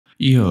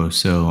Yo,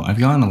 so I've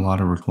gotten a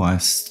lot of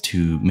requests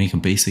to make a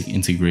basic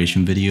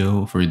integration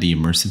video for the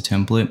Immersive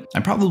template. I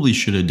probably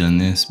should have done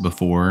this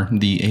before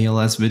the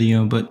ALS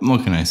video, but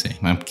what can I say?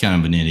 I'm kind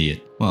of an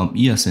idiot. Well,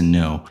 yes and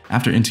no.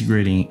 After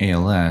integrating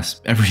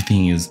ALS,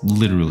 everything is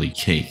literally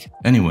cake.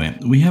 Anyway,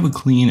 we have a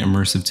clean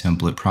Immersive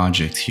template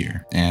project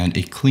here, and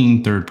a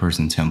clean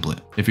third-person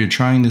template. If you're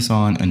trying this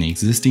on an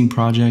existing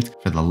project,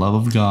 for the love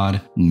of God,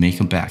 make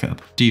a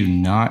backup. Do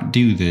not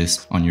do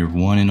this on your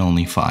one and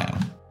only file.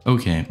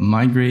 Okay,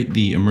 migrate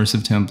the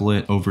Immersive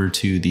template over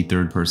to the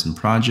third-person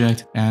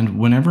project, and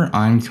whenever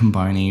I'm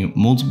combining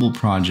multiple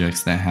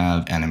projects that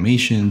have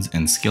animations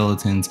and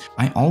skeletons,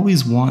 I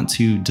always want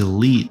to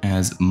delete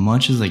as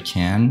much as I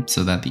can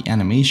so that the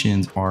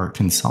animations are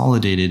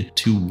consolidated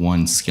to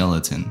one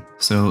skeleton.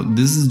 So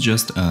this is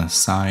just a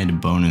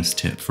side bonus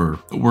tip for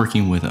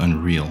working with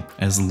Unreal.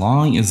 As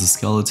long as the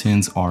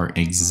skeletons are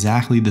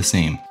exactly the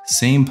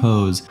same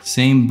pose,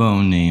 same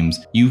bone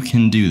names, you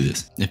can do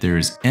this. If there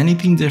is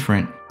anything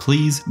different,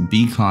 please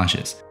be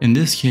cautious. In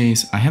this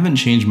case, I haven't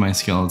changed my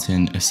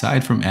skeleton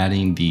aside from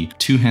adding the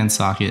two-hand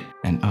socket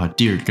and, oh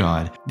dear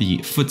God, the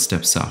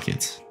footstep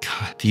sockets.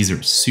 God, these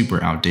are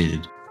super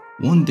outdated.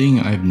 One thing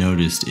I've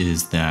noticed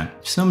is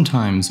that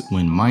sometimes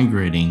when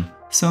migrating,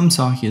 some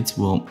sockets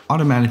will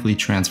automatically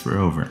transfer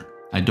over.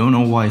 I don't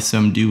know why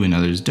some do and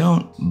others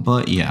don't,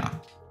 but yeah.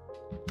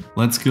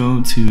 Let's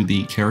go to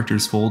the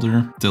characters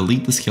folder,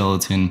 delete the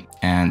skeleton,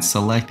 and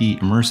select the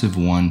immersive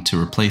one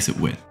to replace it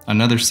with.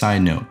 Another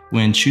side note,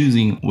 when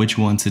choosing which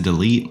one to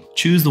delete,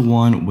 choose the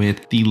one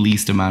with the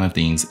least amount of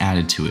things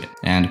added to it.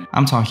 And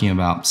I'm talking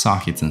about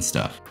sockets and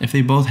stuff. If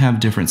they both have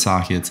different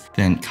sockets,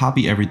 then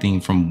copy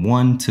everything from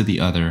one to the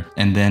other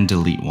and then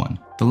delete one.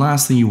 The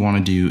last thing you want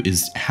to do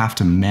is have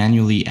to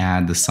manually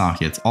add the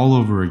sockets all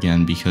over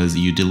again because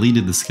you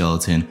deleted the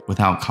skeleton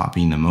without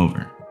copying them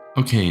over.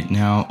 Okay,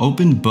 now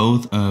open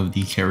both of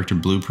the character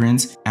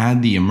blueprints,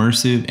 add the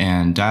immersive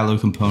and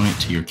dialogue component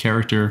to your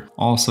character,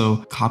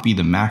 also copy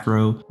the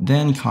macro,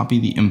 then copy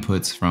the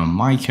inputs from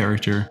my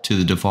character to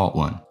the default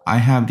one. I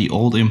have the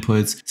old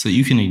inputs so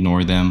you can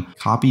ignore them,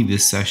 copy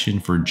this section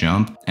for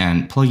jump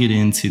and plug it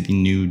into the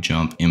new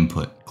jump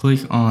input. Click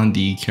on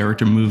the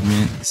character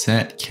movement,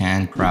 set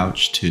can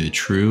crouch to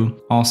true.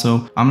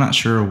 Also, I'm not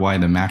sure why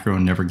the macro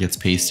never gets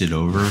pasted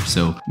over,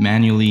 so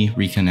manually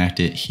reconnect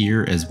it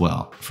here as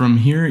well. From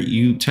here,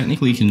 you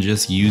technically can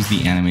just use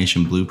the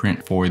animation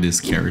blueprint for this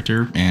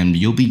character and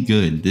you'll be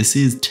good. This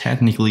is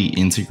technically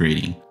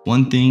integrating.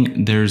 One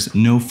thing, there's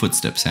no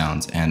footstep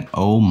sounds, and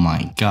oh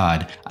my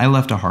god, I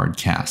left a hard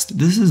cast.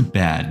 This is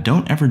bad.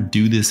 Don't ever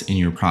do this in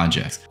your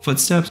projects.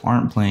 Footsteps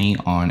aren't playing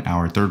on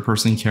our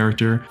third-person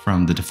character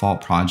from the default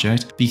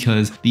project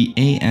because the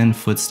AN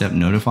footstep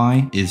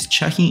notify is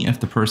checking if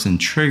the person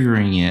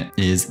triggering it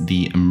is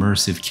the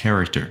immersive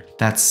character.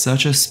 That's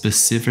such a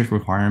specific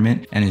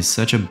requirement and is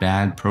such a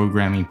bad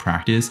programming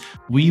practice.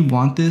 We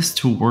want this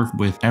to work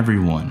with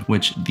everyone,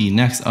 which the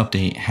next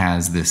update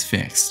has this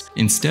fixed.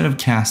 Instead of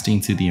casting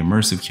to the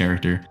immersive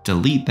character,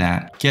 delete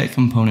that, get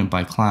component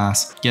by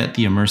class, get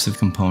the immersive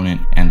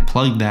component, and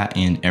plug that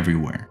in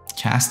everywhere.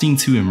 Casting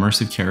to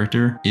immersive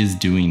character is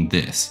doing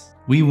this.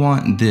 We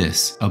want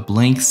this, a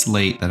blank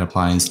slate that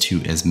applies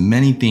to as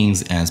many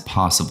things as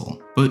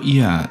possible. But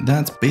yeah,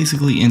 that's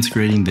basically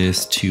integrating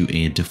this to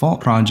a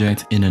default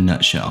project in a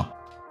nutshell.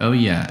 Oh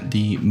yeah,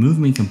 the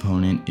movement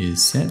component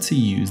is set to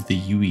use the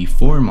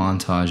UE4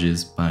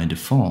 montages by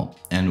default,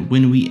 and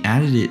when we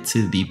added it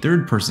to the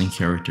third-person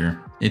character,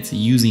 it's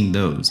using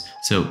those,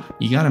 so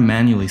you gotta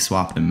manually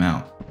swap them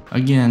out.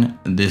 Again,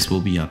 this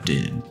will be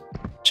updated.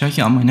 Check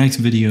out my next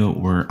video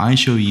where I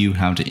show you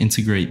how to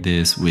integrate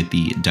this with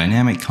the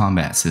dynamic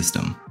combat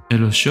system.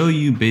 It'll show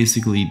you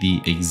basically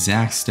the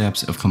exact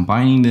steps of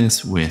combining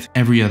this with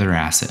every other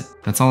asset.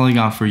 That's all I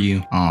got for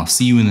you. I'll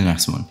see you in the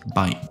next one.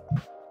 Bye.